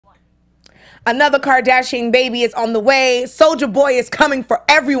Another Kardashian baby is on the way. Soulja Boy is coming for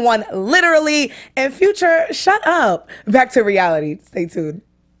everyone, literally. And Future, shut up. Back to reality. Stay tuned.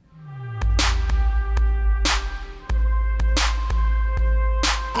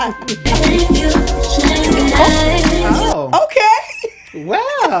 Oh. Okay.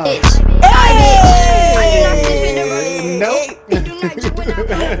 Wow. Hey. Nope.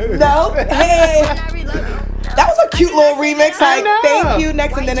 No. Hey. That was a cute little remix. Like, thank you.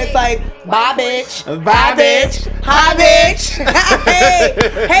 Next, and then it's like, bye, bitch. Bye, bitch. Hi, bitch.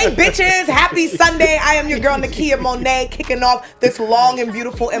 Hey, bitches. Happy Sunday. I am your girl, Nakia Monet, kicking off this long and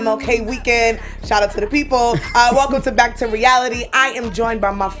beautiful MLK weekend. Shout out to the people. Welcome to Back to Reality. I am joined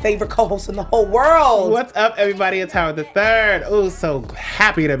by my favorite co-host in the whole world. What's up, everybody? It's Howard the Third. Oh, so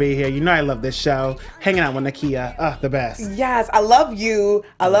happy to be here. You know I love this show. Hanging out with Nakia. The best. Yes, I love you.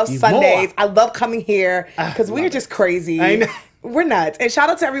 I love Sundays. More. I love coming here because we're just crazy. I know. We're nuts. And shout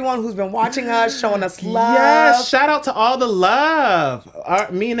out to everyone who's been watching us, showing us love. Yes, shout out to all the love.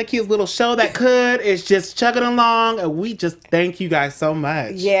 Me and Nakia's little show that could is just chugging along, and we just thank you guys so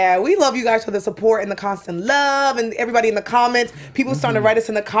much. Yeah, we love you guys for the support and the constant love, and everybody in the comments. People starting to write us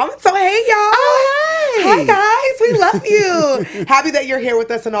in the comments. So hey, y'all. Oh, hey. Hi, guys. We love you. Happy that you're here with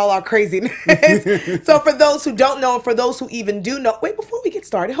us in all our craziness. So for those who don't know, and for those who even do know, wait, before we get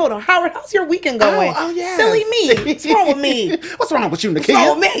started, hold on. Howard, how's your weekend going? Oh yeah. Silly me. What's wrong with me? What's wrong with you, Nakia? What's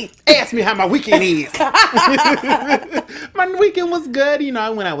wrong with me? Ask me how my weekend is. My weekend was good. You know, I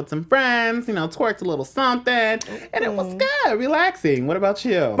went out with some friends, you know, twerked a little something, and it was good, relaxing. What about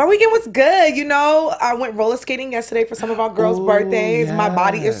you? My weekend was good. You know, I went roller skating yesterday for some of our girls' birthdays. Yes. My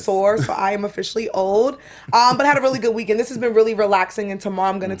body is sore, so I am officially old. But I had a really good weekend. This has been really relaxing, and tomorrow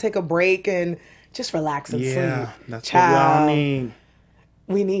I'm going to take a break and just relax and sleep. That's what we all need.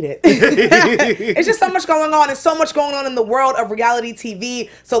 We need it. It's just so much going on. There's so much going on in the world of reality TV.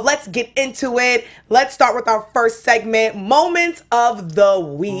 So let's get into it. Let's start with our first segment, Moments of the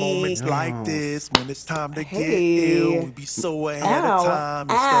Week. Moments like this, when it's time to get ill, we be so ahead of time.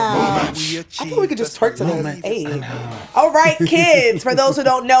 I thought we could just twerk to this. Hey. All right, kids. For those who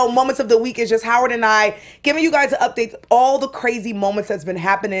don't know, Moments of the Week is just Howard and I giving you guys an update of all the crazy moments that's been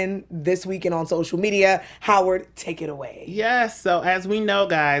happening this weekend on social media. Howard, take it away. Yes, so as we know,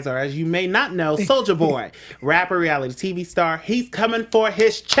 guys, or as you may not know, Soulja Boy, rapper, reality TV star, he's coming for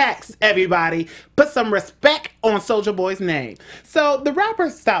his checks, everybody. Put some respect on Soulja Boy's name. So the rapper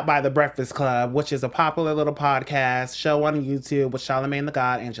stopped by The Breakfast Club, which is a popular little podcast show on YouTube with Charlamagne the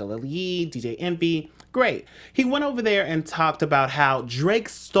God, Angela Yee, DJ Envy. Great. He went over there and talked about how Drake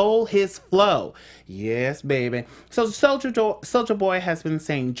stole his flow. Yes, baby. So Soulja Boy has been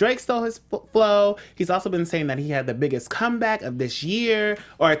saying Drake stole his flow. He's also been saying that he had the biggest comeback of this year,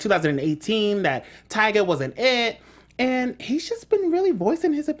 or 2018, that Tyga wasn't it. And he's just been really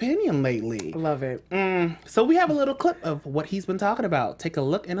voicing his opinion lately. Love it. So we have a little clip of what he's been talking about. Take a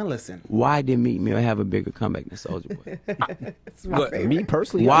look and a listen. Why did Meek Mill have a bigger comeback than Soulja Boy? Me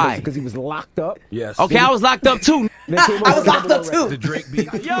personally, why? Because he was locked up. Yes. Okay, I was locked up too. I was locked up too. The Drake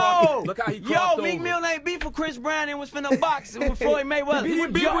beat. Look how he Meek Mill ain't beat for Chris Brown and was finna box with Floyd Mayweather. He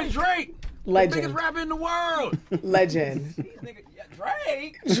beat with Drake. Legend. The biggest rapper in the world. Legend.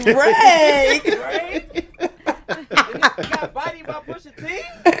 Drake. Drake. Got bodied by Pusha T.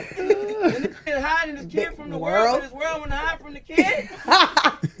 And this kid hiding his kid from the world, but his world wouldn't hide from the kid.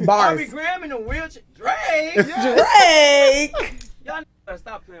 Bars. Aubrey Graham in a wheelchair. Drake. Drake. Y'all better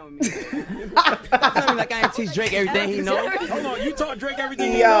stop playing with me. Stop telling me like I ain't teach Drake everything he knows. Hold on, you taught Drake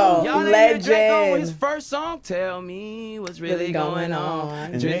everything Yo, Y'all legend. Drake on his first song. Tell me what's really going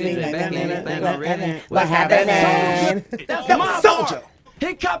on. Drake back in the thing. What happening? That's my Soulja.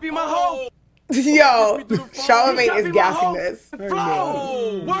 He copied my whole. Yo, Charlamagne is gassing this.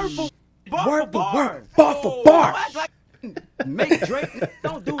 Flow. Word for bar. Bar for bar. Make Drake.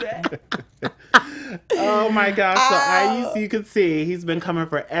 Don't do that. Oh my gosh. So as you can see, he's been coming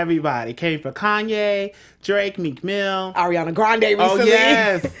for everybody. Came for Kanye, Drake, Meek Mill, Ariana Grande recently. Oh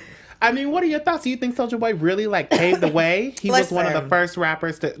yes. I mean, what are your thoughts? Do you think Soulja Boy really paved the way? He was one of the first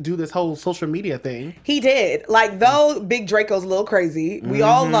rappers to do this whole social media thing. He did. Like, though Big Draco's a little crazy, we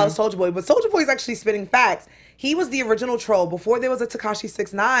all love Soulja Boy, but Soulja Boy's actually spitting facts. He was the original troll. Before there was a Tekashi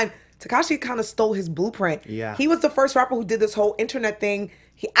 6ix9ine, Tekashi kind of stole his blueprint. Yeah. He was the first rapper who did this whole internet thing.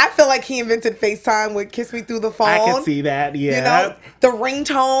 I feel like he invented FaceTime with Kiss Me Through the Phone. I can see that, yeah. You know, the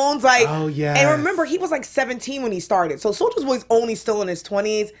ringtones, like. Oh, yes. And remember, he was like 17 when he started. So Soulja Boy's only still in his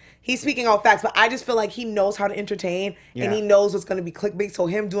 20s. He's speaking all facts, but I just feel like he knows how to entertain, and he knows what's going to be clickbait. So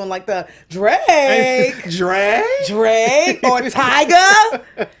him doing like the Drake or Tyga,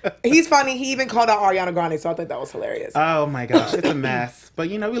 he's funny. He even called out Ariana Grande, so I thought that was hilarious. Oh my gosh, it's a mess. But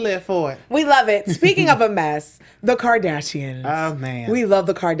you know, we live for it. We love it. Speaking of a mess, the Kardashians. Oh, man. We love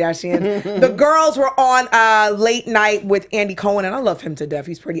the Kardashians. The girls were on Late Night with Andy Cohen, and I love him to death.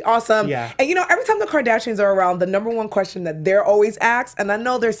 He's pretty awesome. Yeah. And you know, every time the Kardashians are around, the number one question that they're always asked, and I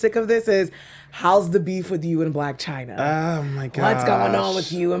know they're sick of this, is how's the beef with you and Blacc Chyna? Oh my God. What's going on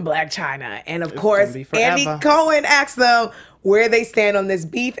with you and Blacc Chyna? And of course, gonna be forever. Andy Cohen asked them where they stand on this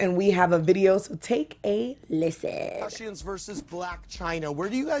beef, and we have a video, so take a listen. Kardashians versus Blacc Chyna. Where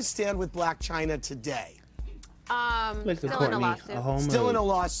do you guys stand with Blacc Chyna today? Still in a lawsuit. Still in a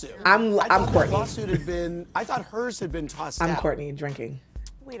lawsuit. I'm Courtney. Lawsuit had been. I thought hers had been tossed out. I'm Courtney drinking.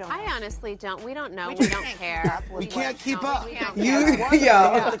 I honestly don't. We don't know. We don't care. We can't keep up. You,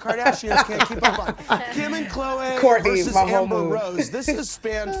 The Kardashians can't keep up on. Kim and Khloe Courtney, versus my whole Amber mood. Rose. This has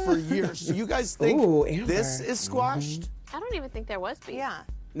spanned for years. Do you guys think Amber. this is squashed? I don't even think there was beef. Yeah.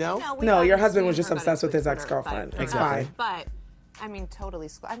 No? No, your husband was just obsessed with his ex-girlfriend. It's fine. But I mean, totally.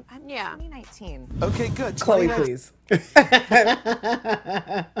 I'm Yeah. 2019. Okay, good. Chloe, 29 please.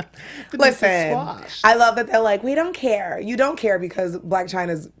 Listen, I love that they're like, we don't care. You don't care because Blacc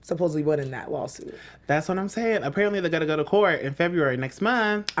Chyna's supposedly winning that lawsuit. That's what I'm saying. Apparently, they got to go to court in February next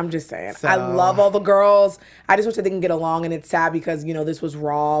month. I'm just saying. So- I love all the girls. I just wish that they can get along, and it's sad because, you know, this was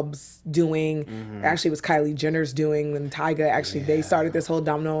Rob's doing. Actually, it was Kylie Jenner's doing, and Tyga, actually, they started this whole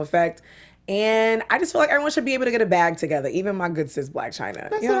domino effect. And I just feel like everyone should be able to get a bag together, even my good sis Blacc Chyna.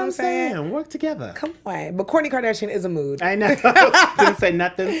 That's You know what I'm saying. Work together. Come on. But Kourtney Kardashian is a mood. I know. Didn't say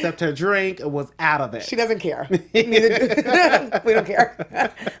nothing except her drink was out of it. She doesn't care. Neither we don't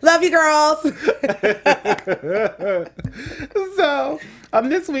care. Love you, girls. So,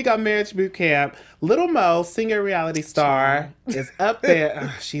 this week on Marriage Boot Camp, Little Mo, singer reality star, is up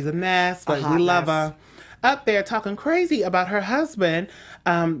there. She's a mess, but we love her. Up there talking crazy about her husband.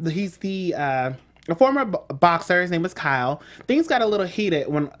 He's a former boxer. His name is Kyle. Things got a little heated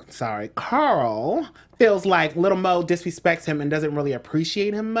when, Carl feels like Little Mo disrespects him and doesn't really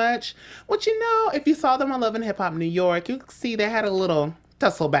appreciate him much. Which, you know, if you saw them on Love and Hip Hop New York, you could see they had a little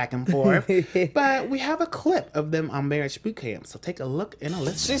tussle back and forth. But we have a clip of them on Marriage Boot Camp. So take a look and a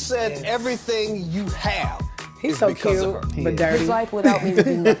listen. She said everything you have. He's so because cute, of her. but dirty. His life without me would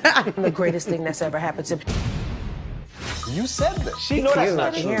be the greatest thing that's ever happened to me. You said that. She know that's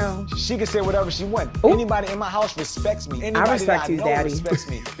not true. Yeah. She can say whatever she wants. Anybody in my house respects me. Anybody respect that you, know Daddy. respects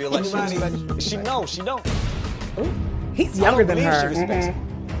me. Feel like she respects She knows, she don't. He's I younger don't than believe her. She respects me.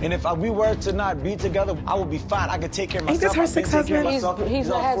 And if we were to not be together, I would be fine. I could take care of Ain't myself. this her I can sixth take care of husband? myself. He He's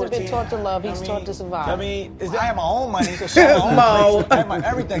on hasn't been 14. taught to love. He's taught to survive. I mean, I have my own money, so she has my own Mo. place. I have my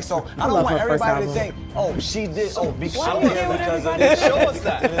everything. So I don't love want her first everybody to album. think, oh, she did. Oh, because Why I'm you here there with because of everybody? this. Show us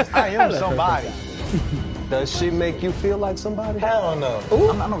that. I am somebody. Does she make you feel like somebody? Hell no.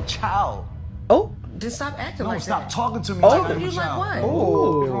 I'm not no child. Oh, Just stop acting No, like stop that. talking to me Oh. like I'm You a like child.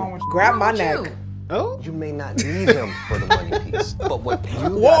 what? ooh. Grab my What's neck. you? Oh, You may not need him for the money piece, but what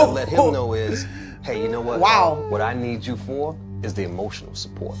you gotta let him know is, hey, you know what? Wow. What I need you for is the emotional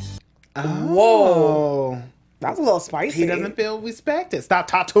support. Whoa. That's a little spicy. he doesn't feel respected. Stop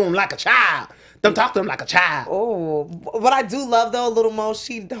talking to him like a child. Don't talk to him like a child. Oh, what I do love though, Little Mo,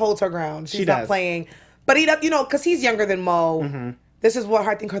 she holds her ground. She's She not does. playing, but he, you know, because he's younger than Mo. This is what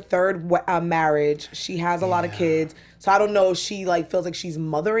I think her third marriage. She has a lot of kids, so I don't know if she like feels like she's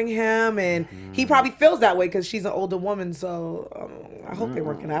mothering him, and he probably feels that way because she's an older woman. So I hope they're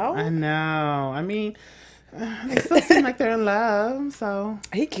working out. I know. I mean, they still seem like they're in love, so.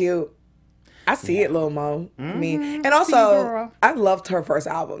 He cute. I see it, Lil Mo. I mean, and See, also girl. I loved her first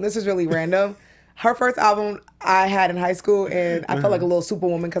album. This is really random. Her first album I had in high school, and I felt like a little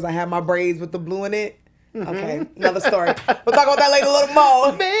superwoman because I had my braids with the blue in it. Okay, another story. We'll talk about that later, Little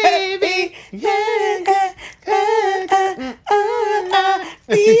Mo. Baby.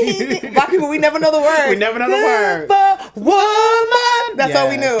 Black people, we never know the words. We never know the words. Woman. That's all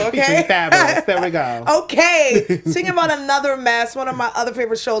we knew, Yes, okay? featuring Fabulous. There we go. Okay, singing about another mess. One of my other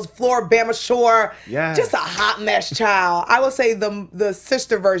favorite shows, Floribama Shore. Yes. Just a hot mess, child. I would say the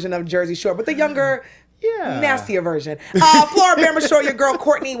sister version of Jersey Shore, but the younger, nastier version. Floribama Shore, your girl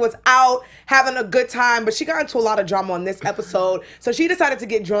Courtney was out having a good time, but she got into a lot of drama on this episode. So she decided to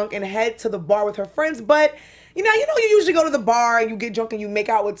get drunk and head to the bar with her friends. But you usually go to the bar and you get drunk and you make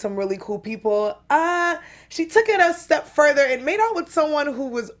out with some really cool people. She took it a step further and made out with someone who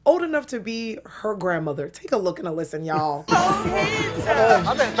was old enough to be her grandmother. Take a look and a listen, y'all.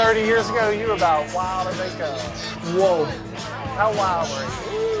 I bet 30 years ago you were about wild as they go. Whoa. How wild were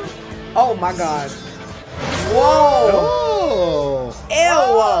you? Oh my God. Whoa. Oh.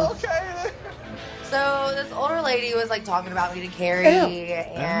 Ew. Okay. So this older lady was like talking about me to Carrie,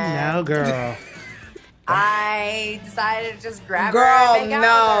 and No, girl. I decided to just grab Girl, her and make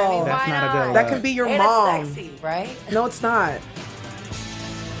out with her. I mean, That's not a good look. That can be your And mom. it's sexy, right? No, it's not.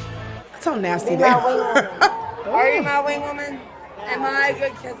 That's how nasty they are. Are you my wing woman? Am I a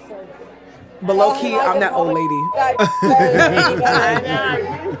good kisser? But low key, I'm that old lady.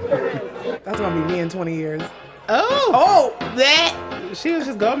 That's gonna be me in 20 years. Oh, that. She was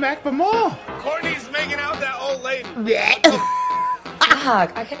just going back for more. Courtney's making out that old lady.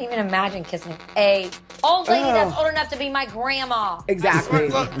 Fuck, I couldn't even imagine kissing a old lady that's old enough to be my grandma. Exactly.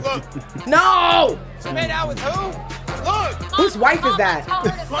 Look. No! She made out with who? Look. Whose wife is that?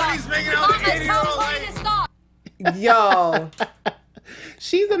 Courtney's making out with an 80-year-old lady. Yo.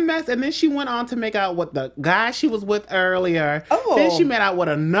 She's a mess. And then she went on to make out with the guy she was with earlier. Oh. Then she made out with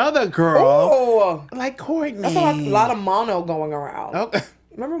another girl. Oh. Like Courtney. That's a lot of mono going around. Okay.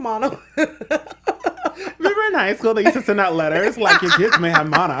 Remember mono? Remember in high school they used to send out letters like your kids may have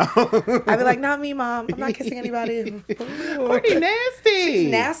mono. I'd be like, not me, mom. I'm not kissing anybody. Courtney nasty.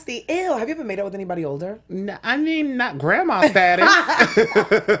 She's nasty. Ew. Have you ever made out with anybody older? No, I mean, not grandma status.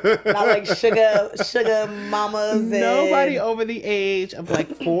 Not like sugar mamas. Nobody over the age of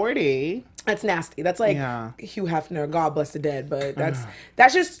like 40. That's nasty. That's like Hugh Hefner, God bless the dead. But that's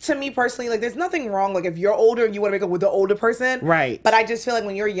just, to me personally, like there's nothing wrong. Like if you're older and you want to make out with the older person. Right. But I just feel like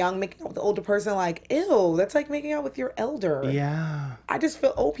when you're young, making out with the older person, like, ew, that's like making out with your elder. Yeah. I just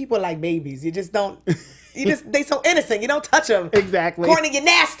feel old people are like babies. You just don't, they so innocent. You don't touch them. Exactly. Courtney, get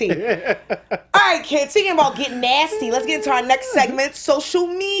nasty. All right, kids, speaking about getting nasty, let's get into our next segment, social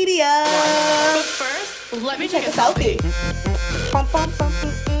media. But first, let me take a selfie.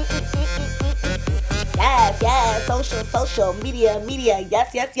 Yes, social media,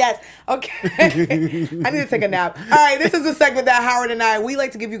 yes. Okay. I need to take a nap. All right, this is a segment that Howard and we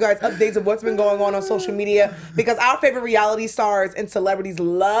like to give you guys updates of what's been going on social media because our favorite reality stars and celebrities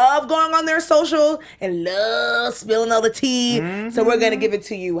love going on their social and love spilling all the tea. So we're going to give it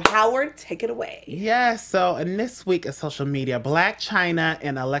to you. Howard, take it away. Yes, so in this week of social media, Blacc Chyna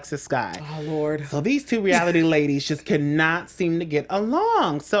and Alexis Sky. Oh, Lord. So these two reality ladies just cannot seem to get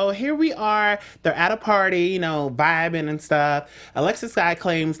along. So here we are. They're at a party, you know, vibing and stuff. Alexis Sky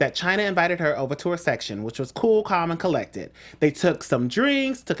claims that Chyna invited her over to her section, which was cool, calm, and collected. They took some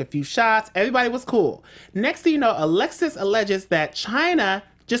drinks, took a few shots. Everybody was cool. Next thing you know, Alexis alleges that Chyna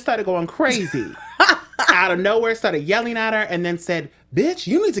just started going crazy. Out of nowhere, started yelling at her and then said, "Bitch,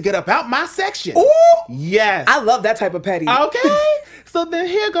 you need to get up out my section." Ooh! Yes. I love that type of petty. Okay. So then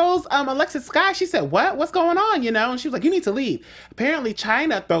here goes Alexis Sky. She said, What's going on? You know? And she was like, "You need to leave." Apparently,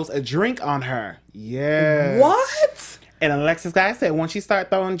 Chyna throws a drink on her. Yeah. What? And Alexis Sky said once she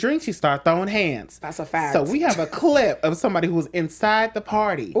started throwing drinks, she started throwing hands. That's a fact. So we have a clip of somebody who was inside the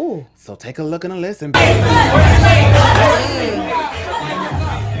party. Ooh. So take a look and a listen. Ooh,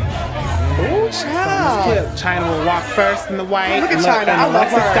 child. Chyna will walk first in the white. Look at Chyna. I love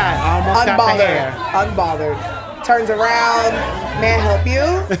Alexis her. Sky almost got the hair. Unbothered. Turns around. May I help you?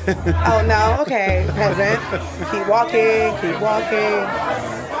 Oh, no. Okay, peasant. Keep walking.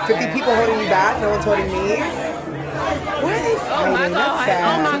 50 people holding you back. No one's holding me. Why are they fighting? That's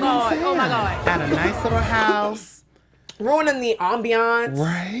sad. Oh my God. At a nice little house. Ruining the ambiance.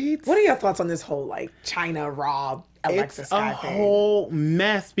 Right? What are your thoughts on this whole, like, Chyna, Rob, Alexis Sky a thing? whole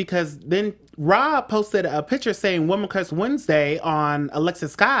mess because then Rob posted a picture saying Woman Curse Wednesday on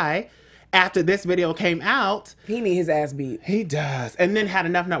Alexis Sky after this video came out. He need his ass beat. He does. And then had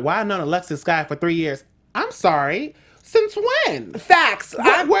enough. Now, why I've known Alexis Sky for 3 years. I'm sorry. Since when? Facts.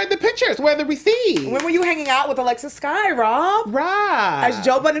 Where are the pictures? Where are the receipts? When were you hanging out with Alexis Sky, Rob? As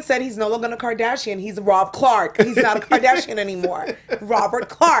Joe Budden said, he's no longer a Kardashian. He's Rob Clark. He's not a Kardashian anymore. Robert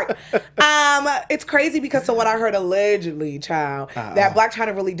Clark. It's crazy because so what I heard allegedly, child, that Blacc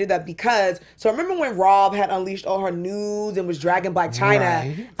Chyna really did that because, so remember when Rob had unleashed all her nudes and was dragging Blacc Chyna,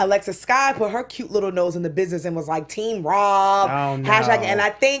 Right. Alexis Sky put her cute little nose in the business and was like, Team Rob, Oh, no. hashtag, and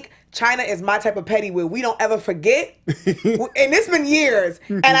I think Chyna is my type of petty where we don't ever forget. And it's been years.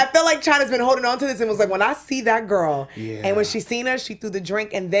 And I feel like Chyna's been holding on to this and was like, when I see that girl, and when she seen her, she threw the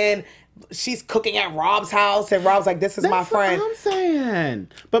drink and then she's cooking at Rob's house and Rob's like, this is my friend. That's what I'm saying.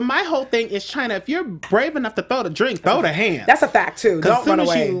 But my whole thing is, Chyna, if you're brave enough to throw the drink, throw the hand. That's a fact too. Don't run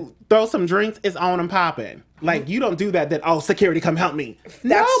away. As soon as you throw some drinks, it's on and popping. Like, you don't do that, then, oh, security, come help me.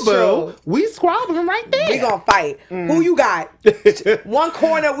 That's no, boo. true. We squabbling right there. We gonna fight. Who you got? One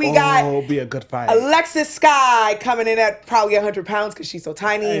corner, we got Oh, be a good fight. Alexis Sky coming in at probably 100 pounds because she's so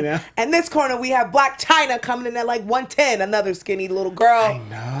tiny. I know. And this corner, we have Blacc Chyna coming in at like 110, another skinny little girl. I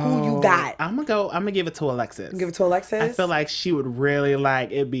know. Who you got? I'm gonna give it to Alexis. Give it to Alexis? I feel like she would really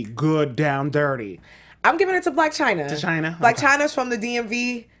like it'd be good down dirty. I'm giving it to Blacc Chyna. To Chyna? Blacc Okay. Chyna's from the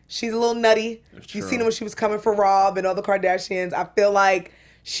DMV. She's a little nutty. You seen her when she was coming for Rob and all the Kardashians. I feel like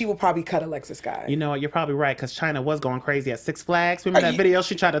she will probably cut Alexis Sky. You know what? You're probably right, because Chyna was going crazy at Six Flags. Remember that video?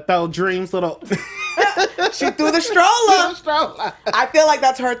 She tried to throw Dream's little... She threw the stroller. I feel like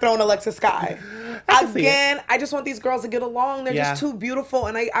that's her throwing Alexis Sky. Again, I just want these girls to get along. They're just too beautiful,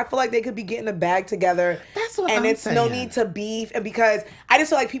 and I feel like they could be getting a bag together. That's what and I'm it's saying. no need to beef, and because I just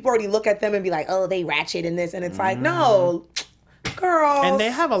feel like people already look at them and be like, oh, they ratchet in this, and it's like, no, girls. And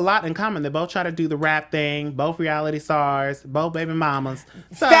they have a lot in common. They both try to do the rap thing. Both reality stars. Both baby mamas.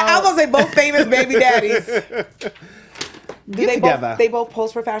 So... I was gonna say both famous baby daddies. They both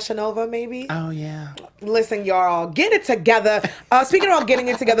post for Fashion Nova, maybe? Oh, yeah. Listen, y'all, get it together. Speaking about getting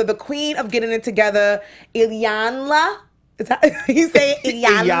it together, the queen of getting it together, Iyanla. Is that you say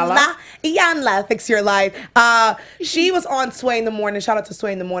Iyanla? Iyanla, fix your life. She was on Sway in the Morning. Shout out to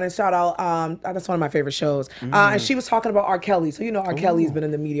Sway in the Morning. Shout out. That's one of my favorite shows. And she was talking about R. Kelly. So you know R. Kelly's been in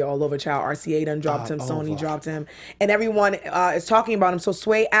the media all over. Child RCA done dropped him. Sony dropped him, and everyone is talking about him. So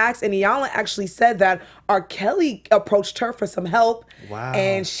Sway asked, and Iyanla actually said that R. Kelly approached her for some help. Wow.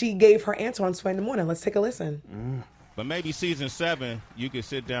 And she gave her answer on Sway in the Morning. Let's take a listen. But maybe season 7, you could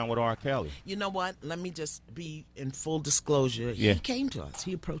sit down with R. Kelly. You know what? Let me just be in full disclosure. Yeah. He came to us.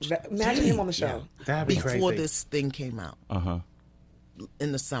 He approached us. Imagine him on the show. Yeah. That'd be Before crazy. this thing came out.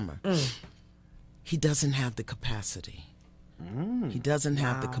 In the summer. Mm. He doesn't have the capacity. He doesn't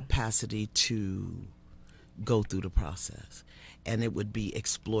have the capacity to go through the process. And it would be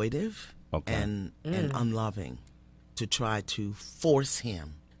exploitive and unloving to try to force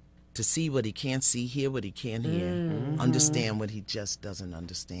him to see what he can't see, hear what he can't hear, understand what he just doesn't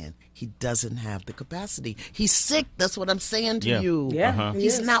understand. He doesn't have the capacity. He's sick. That's what I'm saying to you. Yeah,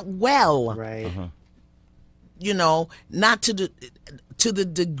 He's not well. Right. You know, not to the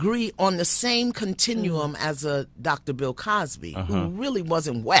degree on the same continuum as a Dr. Bill Cosby, who really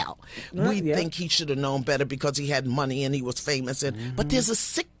wasn't well. We think he should have known better because he had money and he was famous. But there's a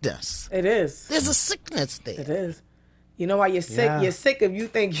sickness. It is. There's a sickness there. It is. You know why you're sick? Yeah. You're sick if you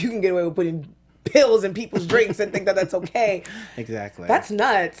think you can get away with putting pills in people's drinks and think that that's okay. Exactly. That's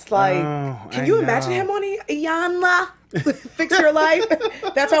nuts. Like, can you imagine him on Iyanla? Fix your life.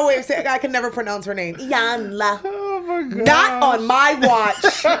 That's our way of saying. I can never pronounce her name. Iyanla. Oh my God. Not on my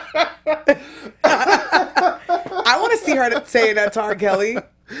watch. I want to see her say that to R. Kelly.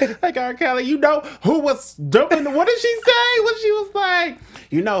 Like R. Kelly, you know who was dumping? What did she say? When she was like,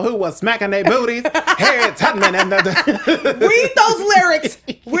 you know who was smacking their booties? Harriet Tubman and the. Read those lyrics.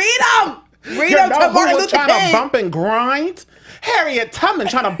 Read them. Read them to who Martin was Luther trying King. to bump and grind? Harriet Tubman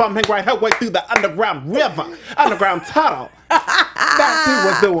trying to bump and grind her way through the underground river, underground tunnel. That's who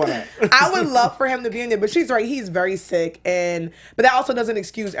was doing it. I would love for him to be in there, but she's right. He's very sick, but that also doesn't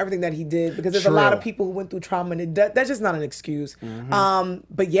excuse everything that he did, because there's a lot of people who went through trauma, and that's just not an excuse.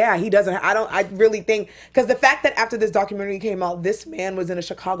 But yeah, he doesn't. I really think, because the fact that after this documentary came out, this man was in a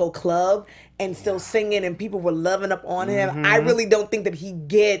Chicago club and still singing, and people were loving up on him. I really don't think that he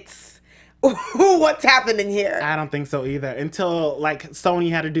gets what's happening here. I don't think so either. Until like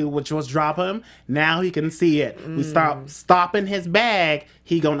Sony had to do, which was drop him. Now he can see it. We start stopping his bag.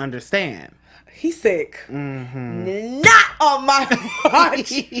 He gonna understand. He's sick. Not on my watch.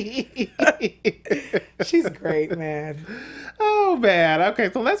 She's great, man. Oh, man.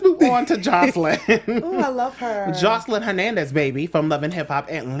 Okay, so let's move on to Jocelyn. Oh, I love her. Jocelyn Hernandez, baby, from Love and Hip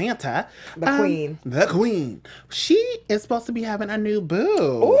Hop Atlanta. The queen. The queen. She is supposed to be having a new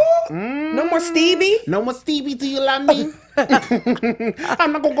boo. Ooh. No more Stevie? No more Stevie, do you love me?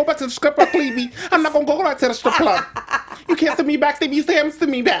 I'm not going to go back to the strip club, Stevie. I'm not going to go back to the strip club. You can't send me back, Stevie. You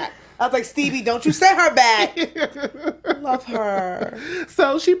send me back. I was like, Stevie, don't you send her back. Love her.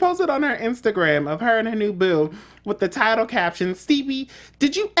 So she posted on her Instagram of her and her new boo with the title caption, Stevie,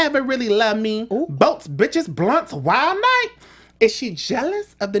 did you ever really love me? Ooh. Boats, bitches, blunts, wild night. Is she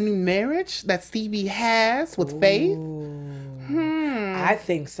jealous of the new marriage that Stevie has with Faith? I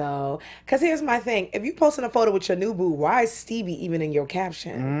think so. Because here's my thing. If you posting a photo with your new boo, why is Stevie even in your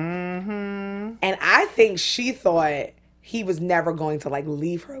caption? And I think she thought he was never going to like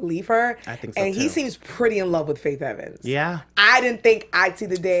leave her. I think so, and he seems pretty in love with Faith Evans. Yeah. I didn't think I'd see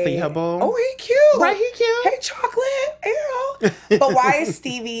the day. See her boo? Oh, he cute. Right, he cute. Hey, chocolate. Ew. But why is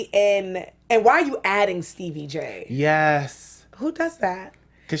Stevie in, and why are you adding Stevie J? Yes. Who does that?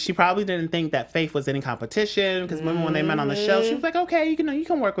 Because she probably didn't think that Faith was any competition. Because remember when they met on the show, she was like, okay, you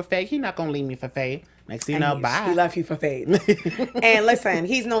can work with Faith. He's not going to leave me for Faith. Next thing you know, bye. He left you for Faith. And listen,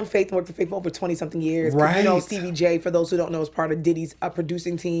 he's known Faith and worked with Faith for over 20-something years. Right. You know, Stevie J, for those who don't know, is part of Diddy's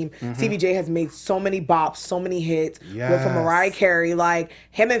producing team. Stevie J has made so many bops, so many hits. With from Mariah Carey. Like,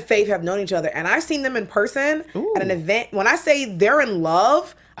 him and Faith have known each other. And I've seen them in person at an event. When I say they're in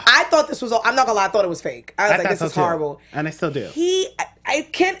love, I thought this was all, I'm not gonna lie, I thought it was fake. I was like, this is horrible. And I still do.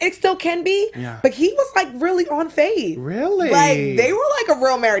 It still can be, but he was like really on Faith. Really? Like, they were like a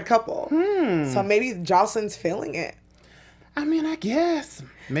real married couple. So maybe Jocelyn's feeling it. I mean, I guess.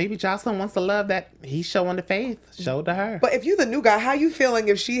 Maybe Jocelyn wants the love that he's showing to Faith, showed to her. But if you're the new guy, how you feeling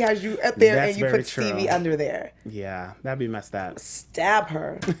if she has you up there and you put Stevie under there? Yeah, that'd be messed up. Stab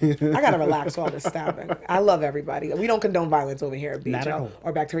her. I gotta relax all this stabbing. I love everybody. We don't condone violence over here at BHL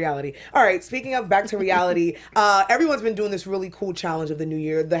or Back to Reality. All right, speaking of Back to Reality, everyone's been doing this really cool challenge of the new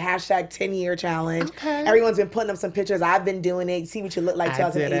year, the hashtag 10-year challenge. Okay. Everyone's been putting up some pictures. I've been doing it. See what you look like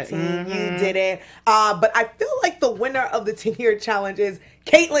 2018. You did it. But I feel like the winner of the 10-year challenge is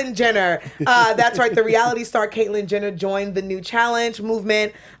Caitlyn Jenner. That's right. The reality star Caitlyn Jenner joined the new challenge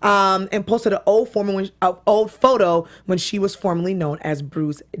movement and posted an old photo when she was formerly known as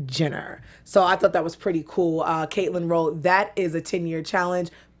Bruce Jenner. So I thought that was pretty cool. Caitlyn wrote, "That is a 10-year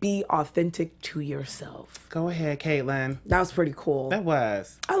challenge. Be authentic to yourself." Go ahead, Caitlyn. That was pretty cool. That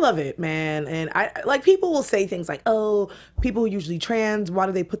was. I love it, man. And I like, people will say things like, "Oh, people who are usually trans, why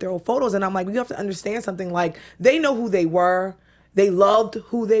do they put their old photos?" And I'm like, you have to understand something. Like, they know who they were. They loved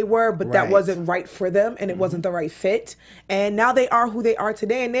who they were, but that wasn't right for them, and it wasn't the right fit. And now they are who they are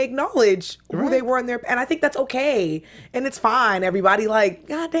today, and they acknowledge who they were in their. And I think that's okay, and it's fine. Everybody, like,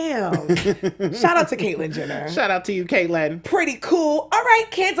 goddamn. Shout out to Caitlyn Jenner. Shout out to you, Caitlyn. Pretty cool. All right,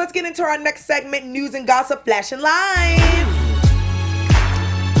 kids, let's get into our next segment: news and gossip, flashing lights.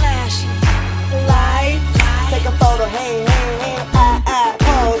 Flashing lights. Take a photo. Hey,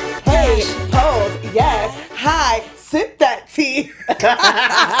 pose. Hey, pose. Yes. Hi. Sip that tea.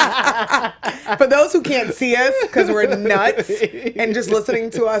 For those who can't see us, because we're nuts and just listening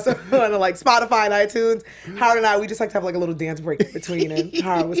to us on like Spotify and iTunes, Howard and I, we just like to have like a little dance break in between, and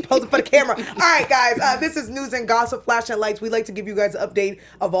Howard was posing for the camera. All right, guys, this is news and gossip, flashing lights. We like to give you guys an update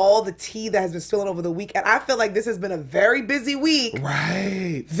of all the tea that has been spilling over the week, and I feel like this has been a very busy week.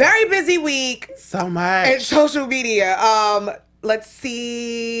 Right. Very busy week. So much. In social media. Let's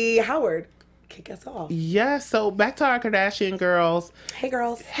see, Howard. Kick us off. Yeah, so back to our Kardashian girls. Hey,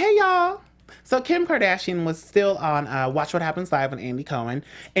 girls. Hey, y'all. So Kim Kardashian was still on Watch What Happens Live with Andy Cohen,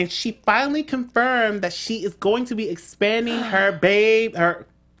 and she finally confirmed that she is going to be expanding her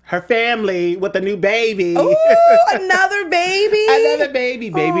family with a new baby. Ooh, another baby. Another baby.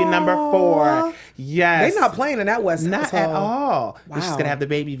 Baby number 4. Yes. They're not playing in that West Not household. at all. Wow. She's going to have the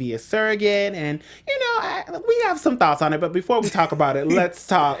baby via surrogate, and, you know, we have some thoughts on it, but before we talk about it, let's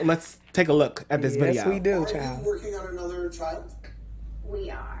take a look at this video. Yes, we do, child. Are you working on another child? We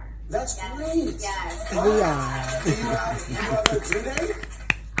are. That's great. Yes. We are. Do you have a due date?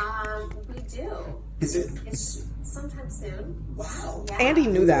 We do. Is it? It's sometime soon. Wow. Yeah. Andy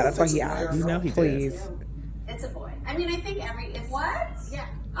knew that. That's why he asked. You know he Please. did. It's a boy. I mean, I think what? Yeah.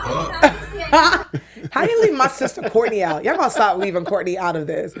 How do you leave my sister Courtney out? Y'all gonna stop leaving Courtney out of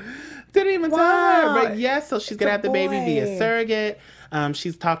this. Didn't even tell her. Why? But yes, so she's going to have the baby via surrogate.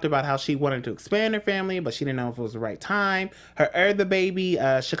 She's talked about how she wanted to expand her family, but she didn't know if it was the right time. Her other baby,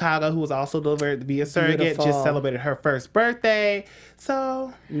 Chicago, who was also delivered via surrogate, just celebrated her first birthday.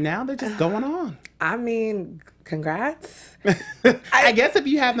 So now they're just going on. I mean, congrats. I guess if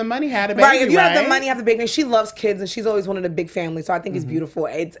you have the money, have the baby, right? If you have the money, have the baby. And she loves kids, and she's always wanted a big family. So I think it's beautiful.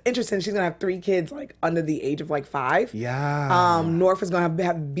 It's interesting. She's gonna have 3 kids, like under the age of like 5. Yeah. North is gonna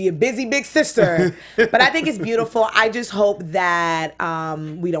be a busy big sister. But I think it's beautiful. I just hope that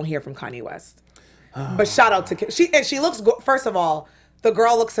we don't hear from Kanye West. But shout out to Kim. She looks. First of all, the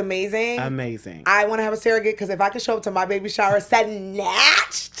girl looks amazing. Amazing. I want to have a surrogate because if I could show up to my baby shower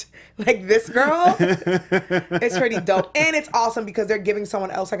snatched like this girl, it's pretty dope. And it's awesome because they're giving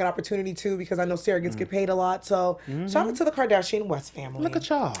someone else like an opportunity too, because I know surrogates get paid a lot. So shout out to the Kardashian West family. Look at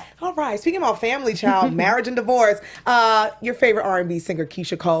y'all. All right. Speaking about family, child, marriage and divorce, your favorite R&B singer,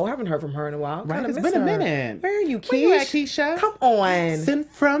 Keisha Cole. Haven't heard from her in a while. Right. Kinda It's miss been a her. minute. Where are you, Keisha? Where you at, Keisha? Come on.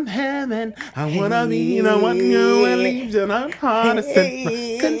 Sent from heaven. I wanna be the one you and leave you not hard.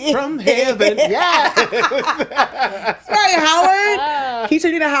 Sent from heaven. Yeah. Sorry, Howard. Keisha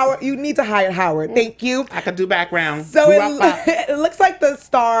need a Howard. You need to hire Howard. Thank you. I could do background. So it looks like the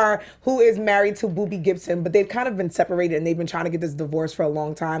star who is married to Boobie Gibson, but they've kind of been separated and they've been trying to get this divorce for a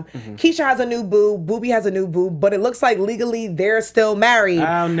long time. Keisha has a new boo. Boobie has a new boo, but it looks like legally they're still married.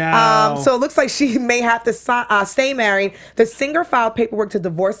 Oh, no. So it looks like she may have to stay married. The singer filed paperwork to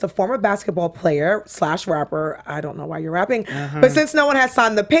divorce the former basketball player / rapper. I don't know why you're rapping. But since no one has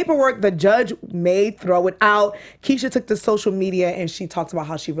signed the paperwork, the judge may throw it out. Keisha took to social media and she talks about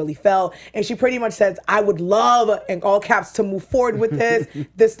how she really felt. And she pretty much says, I would love, in all caps, to move forward with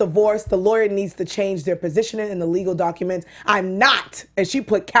this divorce. The lawyer needs to change their positioning in the legal documents. I'm not, and she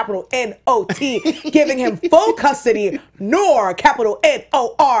put capital N-O-T, giving him full custody, nor capital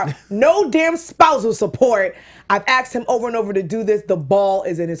N-O-R, no damn spousal support. I've asked him over and over to do this. The ball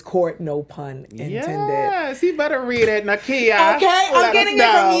is in his court, no pun intended. Yes, you better read it, Nakia. Okay, I'm getting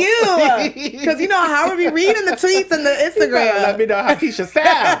it from you. Because you know how we be reading the tweets and the Instagram. Let me know how Keisha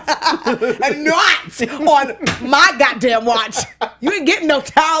sounds. And not on my goddamn watch. You ain't getting no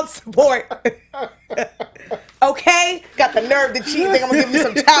child support. Okay? Got the nerve to cheat. Think I'm going to give you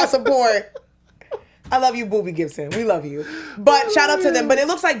some child support. I love you, Boobie Gibson. We love you. But shout out to them. But it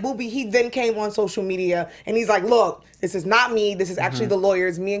looks like Boobie, he then came on social media and he's like, look, this is not me. This is actually the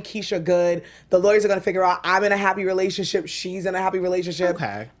lawyers. Me and Keisha good. The lawyers are going to figure out I'm in a happy relationship. She's in a happy relationship.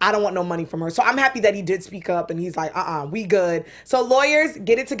 Okay. I don't want no money from her. So I'm happy that he did speak up and he's like, we good. So lawyers,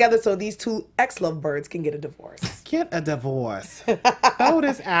 get it together so these two ex-lovebirds can get a divorce. Get a divorce. Throw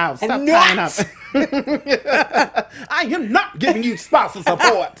this out. Stop tying up. I am not giving you spousal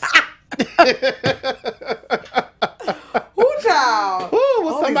support. Ooh, child. Ooh,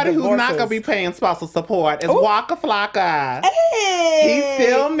 well, somebody who's not gonna be paying spousal support is Waka Flocka. Hey. He's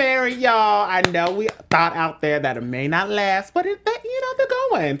still married, y'all. I know we thought out there that it may not last, but they're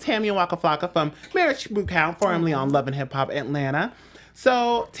going. Tammy and Waka Flocka from Marriage Boot Camp, formerly on Love and Hip Hop Atlanta.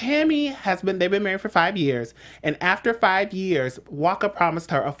 So Tammy they've been married for 5 years. And after 5 years, Waka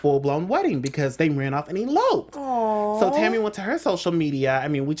promised her a full-blown wedding because they ran off and eloped. Aww. So Tammy went to her social media. I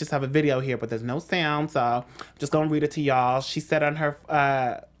mean, we just have a video here, but there's no sound. So I'm just going to read it to y'all. She said on her,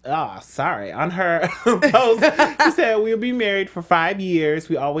 on her post, she said, we'll be married for 5 years.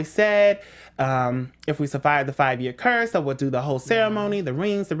 We always said, if we survive the 5-year curse, so we'll do the whole ceremony, the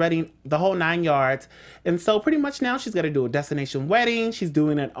rings, the wedding, the whole 9 yards. And so pretty much now she's got to do a destination wedding. She's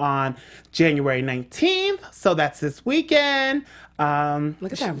doing it on January 19th. So that's this weekend.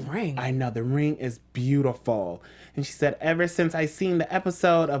 Look at that ring. I know, the ring is beautiful. And she said, ever since I seen the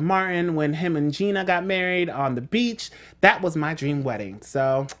episode of Martin when him and Gina got married on the beach, that was my dream wedding.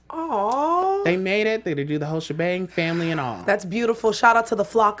 So they made it. They do the whole shebang, family and all. That's beautiful. Shout out to the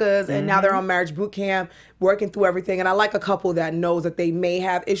Flockas. And now they're on Marriage Boot Camp, working through everything. And I like a couple that knows that they may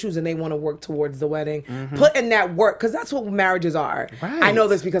have issues and they want to work towards the wedding. Put in that work, because that's what marriages are. Right. I know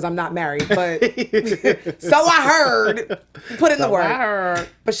this because I'm not married, but so I heard. Put in the work.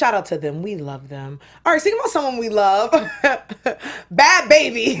 But shout out to them. We love them. All right, speaking about someone we love, Bad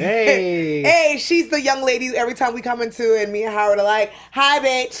Baby. Hey. Hey, she's the young lady every time we come into and me and Howard are like, hi,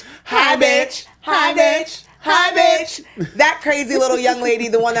 bitch. Hi, bitch. Hi, bitch. Hi, bitch. That crazy little young lady,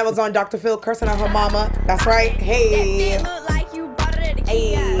 the one that was on Dr. Phil cursing at her mama. That's right. Hey.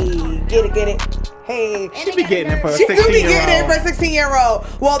 Hey. Get it. Hey. She be getting it for a 16-year-old. She do be getting it for a 16-year-old.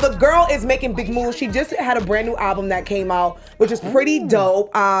 Well, the girl is making big moves. She just had a brand new album that came out, which is pretty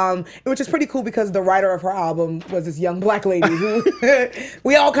dope. Which is pretty cool because the writer of her album was this young black lady who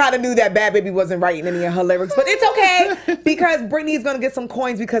we all kind of knew that Bad Baby wasn't writing any of her lyrics. But it's okay because Britney's going to get some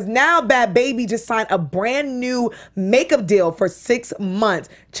coins because now Bad Baby just signed a brand new makeup deal for 6 months.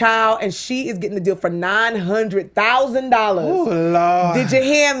 Child, and she is getting the deal for $900,000. Oh, Lord. Did you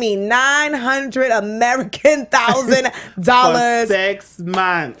hear me? $900 American thousand dollars for 6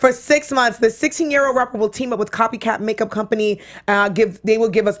 months. For 6 months, the 16-year-old rapper will team up with Copycat Makeup Company. They will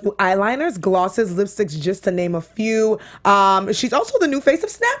give us new eyeliners, glosses, lipsticks, just to name a few. She's also the new face of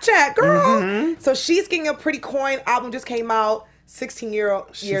Snapchat, girl. So she's getting a pretty coin. Album just came out. 16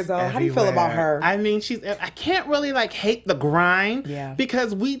 years old. How do you feel about her? I mean, I can't really hate the grind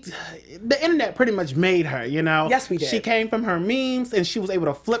because the internet pretty much made her, you know? Yes, we did. She came from her memes and she was able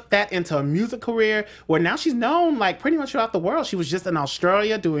to flip that into a music career where now she's known pretty much throughout the world. She was just in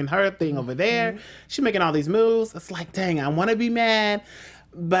Australia doing her thing over there. She's making all these moves. It's like, dang, I want to be mad.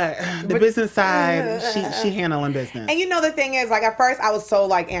 But the business side, she handling business. And you know the thing is, at first I was so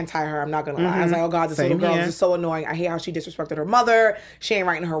anti her. I'm not gonna lie. I was like, oh God, this little girl is just so annoying. I hate how she disrespected her mother. She ain't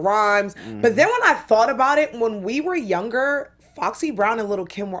writing her rhymes. But then when I thought about it, when we were younger, Foxy Brown and Little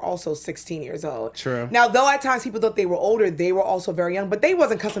Kim were also 16 years old. True. Now, though at times people thought they were older, they were also very young. But they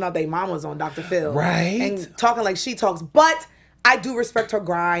wasn't cussing out their mamas on Dr. Phil. Right. And talking like she talks. But I do respect her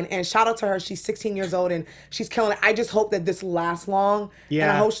grind, and shout out to her. She's 16 years old and she's killing it. I just hope that this lasts long. Yeah.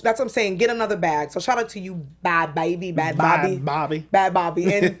 And I hope that's what I'm saying. Get another bag. So shout out to you, Bad Bobby. Bad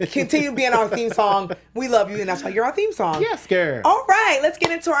Bobby. And continue being our theme song. We love you, and that's why you're our theme song. Yes, girl. All right, let's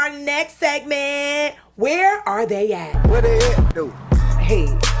get into our next segment. Where are they at? Where they at, though? Hey,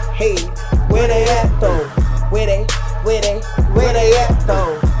 where they at, though? Where they at,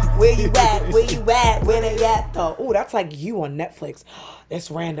 though? Where you at? Where they at, though? Oh, that's like You on Netflix. That's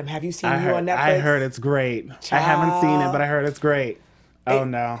random. Have you seen You on Netflix? I heard it's great. I haven't seen it, but I heard it's great. Oh,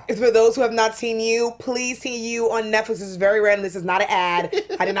 no. It's for those who have not seen You. Please see You on Netflix. This is very random. This is not an ad.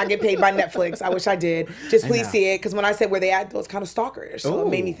 I did not get paid by Netflix. I wish I did. Just please see it, because when I said where they at, though, it's kind of stalkerish. So it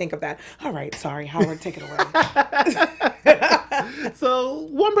made me think of that. All right. Sorry. Howard, take it away. So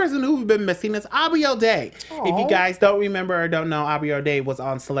one person who's been missing is Aubrey B'day. If you guys don't remember or don't know, Aubrey B'day was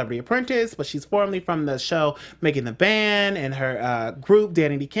on Celebrity Apprentice, but she's formerly from the show Making the Band, and her group,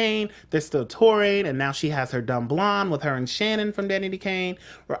 Danny Decane. They're still touring, and now she has her Dumb Blonde with her and Shannon from Danny Decane,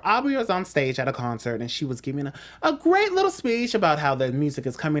 where Aubrey was on stage at a concert, and she was giving a great little speech about how the music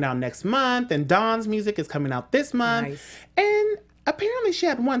is coming out next month, and Dawn's music is coming out this month. Nice. And apparently she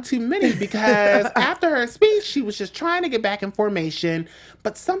had one too many, because after her speech, she was just trying to get back in formation,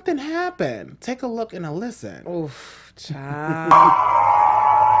 but something happened. Take a look and a listen. Oof, child.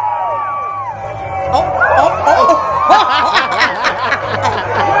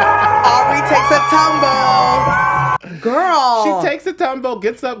 Aubrey takes a tumble. Girl. She takes a tumble,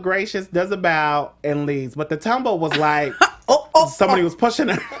 gets up gracious, does a bow, and leaves. But the tumble was like somebody was pushing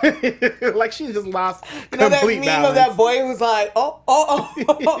her. Like she just lost complete that meme balance. of that boy who's like, Shout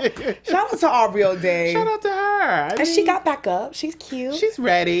out to Aubrey B'day. Shout out to her. And she got back up. She's cute. She's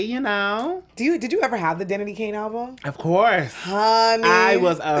ready, you know. Did you ever have the Danny Decane album? Of course. Honey. I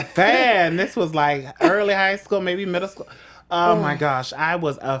was a fan. This was like early high school, maybe middle school. Oh my gosh, I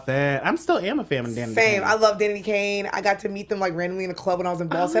was a fan. I still am a fan of Danny Decane. Same. I love Danny Decane. I got to meet them like randomly in a club when I was in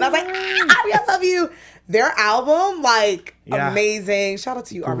Boston. I was like, Aubrey, I love you. Their album, amazing. Shout out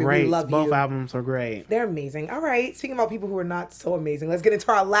to you, Aubrey. Great. We love you. Both albums were great. They're amazing. All right. Speaking about people who are not so amazing, let's get into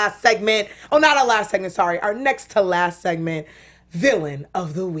our last segment. Oh, not our last segment. Sorry. Our next to last segment. Villain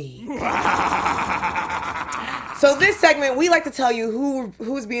of the Week. So this segment, we like to tell you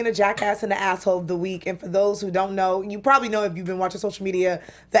who's being a jackass and the asshole of the week. And for those who don't know, you probably know if you've been watching social media,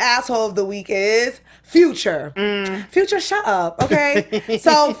 the asshole of the week is Future. Future, shut up, okay?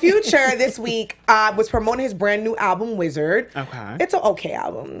 So Future this week was promoting his brand new album, Wizard. Okay. It's an okay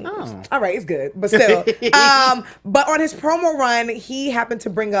album. Oh. All right, it's good, but still. But on his promo run, he happened to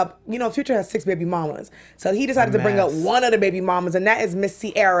bring up, Future has 6 baby mamas. So he decided to bring up one of the baby mamas, and that is Miss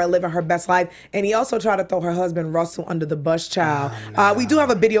Sierra living her best life. And he also tried to throw her husband Russell under the bus, child. We do have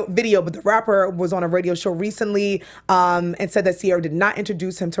a video, but the rapper was on a radio show recently and said that Sierra did not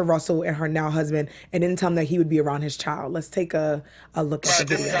introduce him to Russell and her now husband, and didn't tell him that he would be around his child. Let's take a look at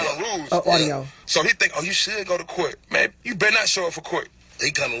the video. Kind of rules, audio. So he think, you should go to court. Man, you better not show up for court. He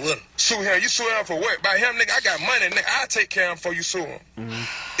coming with him. Sue him. You sue him for what? By him, nigga, I got money, nigga. I take care of him before you sue him.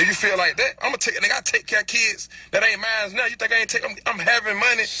 If you feel like that, I'm gonna take, nigga, I take care of kids that ain't mine now. You think I ain't take, I'm having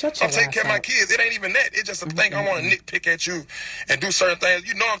money. I'm taking care of my kids. It ain't even that. It's just a thing. I want to nitpick at you and do certain things.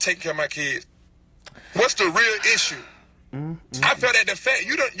 You know I'm taking care of my kids. What's the real issue? I felt that the fact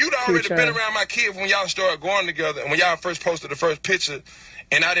you'd already been around my kids when y'all started going together, and when y'all first posted the first picture,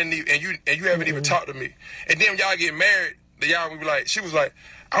 and I didn't even, and you haven't even talked to me. And then when y'all get married, y'all would be like, she was like,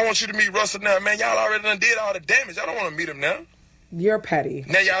 I want you to meet Russell now, man. Y'all already done did all the damage. I don't want to meet him now. You're petty.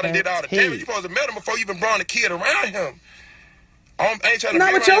 Now y'all done did all the damage. You supposed to meet him before you even brought a kid around him. I ain't trying to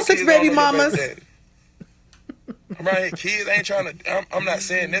not with your 6 baby mamas. Around here, kids ain't trying to. I'm not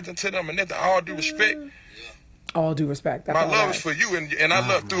saying nothing to them, and nothing. All due respect. All due respect. That's my love is for you, and I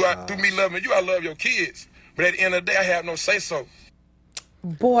love through me loving you. I love your kids, but at the end of the day, I have no say so.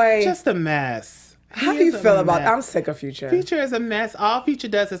 Boy, just a mess. How do you feel about? I'm sick of Future. Future is a mess. All Future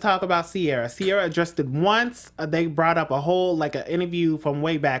does is talk about Sierra. Sierra addressed it once. They brought up a whole an interview from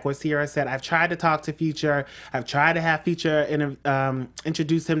way back where Sierra said, "I've tried to talk to Future. I've tried to have Future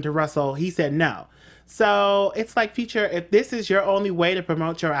introduce him to Russell. He said no." So it's like, Future, if this is your only way to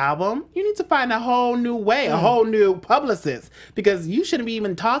promote your album, you need to find a whole new way, a whole new publicist, because you shouldn't be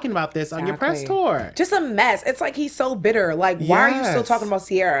even talking about this on your press tour. Just a mess. It's like he's so bitter. Like, why are you still talking about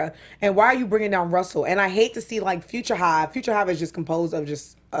Sierra? And why are you bringing down Russell? And I hate to see Future Hive. Future Hive is just composed of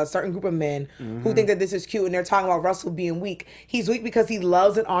just a certain group of men who think that this is cute, and they're talking about Russell being weak. He's weak because he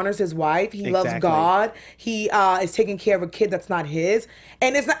loves and honors his wife. He loves God. He is taking care of a kid that's not his,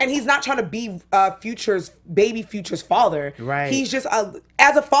 and he's not trying to be baby Future's father. Right. He's just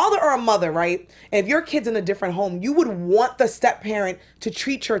as a father or a mother, right? And if your kid's in a different home, you would want the step parent to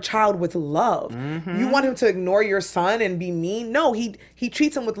treat your child with love. You want him to ignore your son and be mean? No, he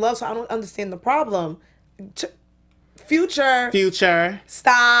treats him with love. So I don't understand the problem. Future.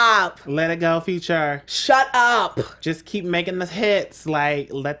 Stop. Let it go, Future. Shut up. Just keep making the hits. Like,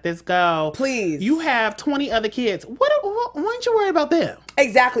 let this go. Please. You have 20 other kids. Why don't you worry about them?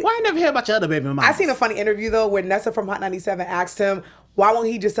 Exactly. Why you never hear about your other baby mamas? I seen a funny interview, though, where Nessa from Hot 97 asked him, why won't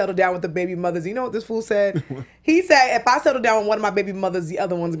he just settle down with the baby mothers? You know what this fool said? He said, if I settle down with one of my baby mothers, the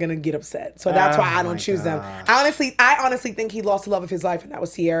other one's going to get upset. So that's why I don't choose them. I honestly think he lost the love of his life, and that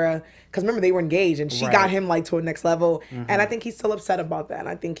was Sierra. Because remember, they were engaged, and she got him like to a next level. And I think he's still upset about that. And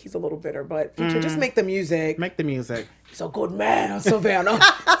I think he's a little bitter. But Future, just make the music. Make the music. He's a good man, Savannah.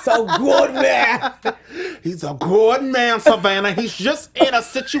 So good man. He's a good man, Savannah. He's just in a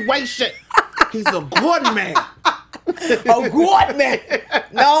situation. He's a good man. A good man.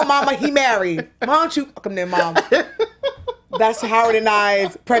 No, mama, he married. Why don't you fuck him then, mom? That's Howard and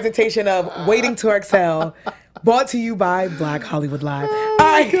I's presentation of Waiting to Excel, brought to you by Black Hollywood Live. All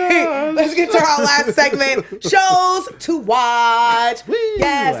right, let's get to our last segment, shows to watch.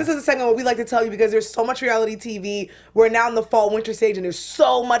 Yes, this is a segment where we like to tell you, because there's so much reality TV. We're now in the fall-winter stage, and there's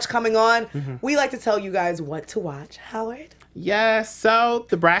so much coming on. We like to tell you guys what to watch. Howard? Yes, so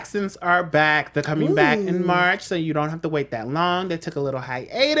the Braxtons are back. They're coming back in March, so you don't have to wait that long. They took a little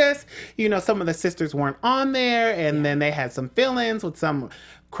hiatus. You know, some of the sisters weren't on there, and then they had some fill-ins with some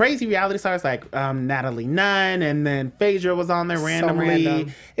crazy reality stars like Natalie Nunn, and then Phaedra was on there randomly.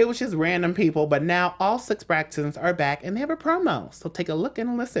 random. It was just random people, but now all 6 Braxtons are back, and they have a promo. So take a look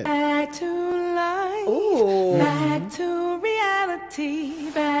and listen. Back to life. Ooh. Back to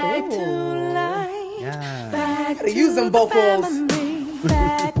reality. Back to life. Yeah. Back Gotta use them vocals.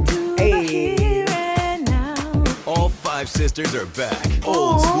 Back to here and now. All 5 sisters are back.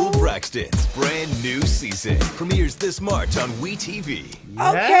 Old School Braxtons, brand new season. Premieres this March on WeTV.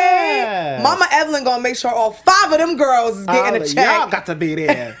 Okay. Mama Evelyn gonna make sure all 5 of them girls is getting a check. Y'all got to be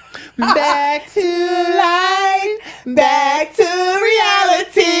there. Back to life. Back to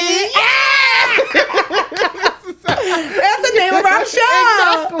reality. That's the name of our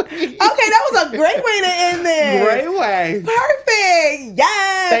show. Exactly. Okay, that was a great way to end this. Great way. Perfect.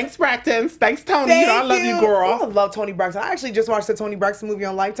 Yes. Thanks, Braxtons. Thanks, Tony. You know, I love you, girl. I love Tony Braxton. I actually just watched the Tony Braxton movie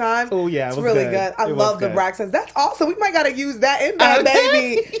on Lifetime. Oh, yeah. It's really good. I love the Braxtons. That's awesome. We might got to use that in there,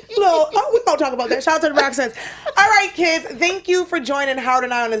 baby. We're going to talk about that. Shout out to the Braxtons. All right, kids. Thank you for joining Howard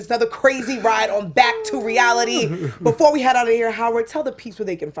and I on another crazy ride on Back to Reality. Before we head out of here, Howard, tell the peeps where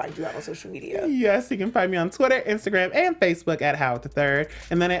they can find you out on social media. Yes, you can find me on Twitter, Instagram, and Facebook at Howard III.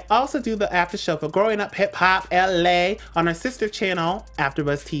 And then I also do the after show for Growing Up Hip Hop LA on our sister channel,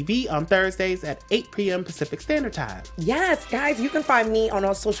 AfterBuzz TV, on Thursdays at 8 p.m. Pacific Standard Time. Yes, guys, you can find me on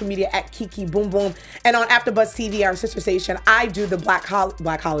our social media at Kiki Boom Boom. And on AfterBuzz TV, our sister station, I do the Black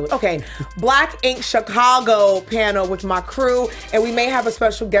Hollywood. Okay, Black Ink Chicago panel with my crew. And we may have a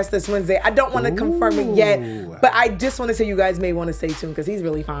special guest this Wednesday. I don't want to confirm it yet, but I just want to say you guys may want to stay tuned because he's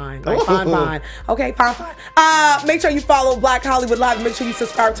really fine. Like, fine. Okay, fine. Make sure you follow Black Hollywood Live. Make sure you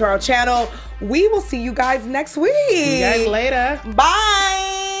subscribe to our channel. We will see you guys next week. See you guys later.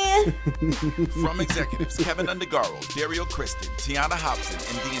 Bye. From executives Keven Undergaro, Dario Kristen, Tiana Hobson,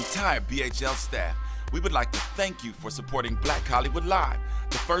 and the entire BHL staff, we would like to thank you for supporting Black Hollywood Live,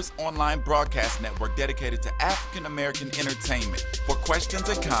 the first online broadcast network dedicated to African American entertainment. For questions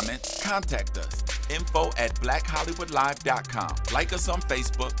and comments, contact us. info@blackhollywoodlive.com. Like us on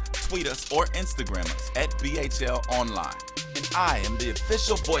Facebook, tweet us, or Instagram us at BHL Online. And I am the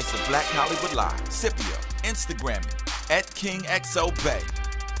official voice of Black Hollywood Live, Scipio. Instagram me at KingXOBay.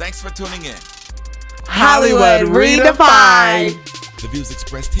 Thanks for tuning in. Hollywood Redefined. The views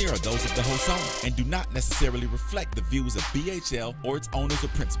expressed here are those of the host only and do not necessarily reflect the views of BHL or its owners or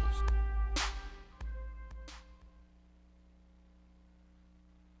principals.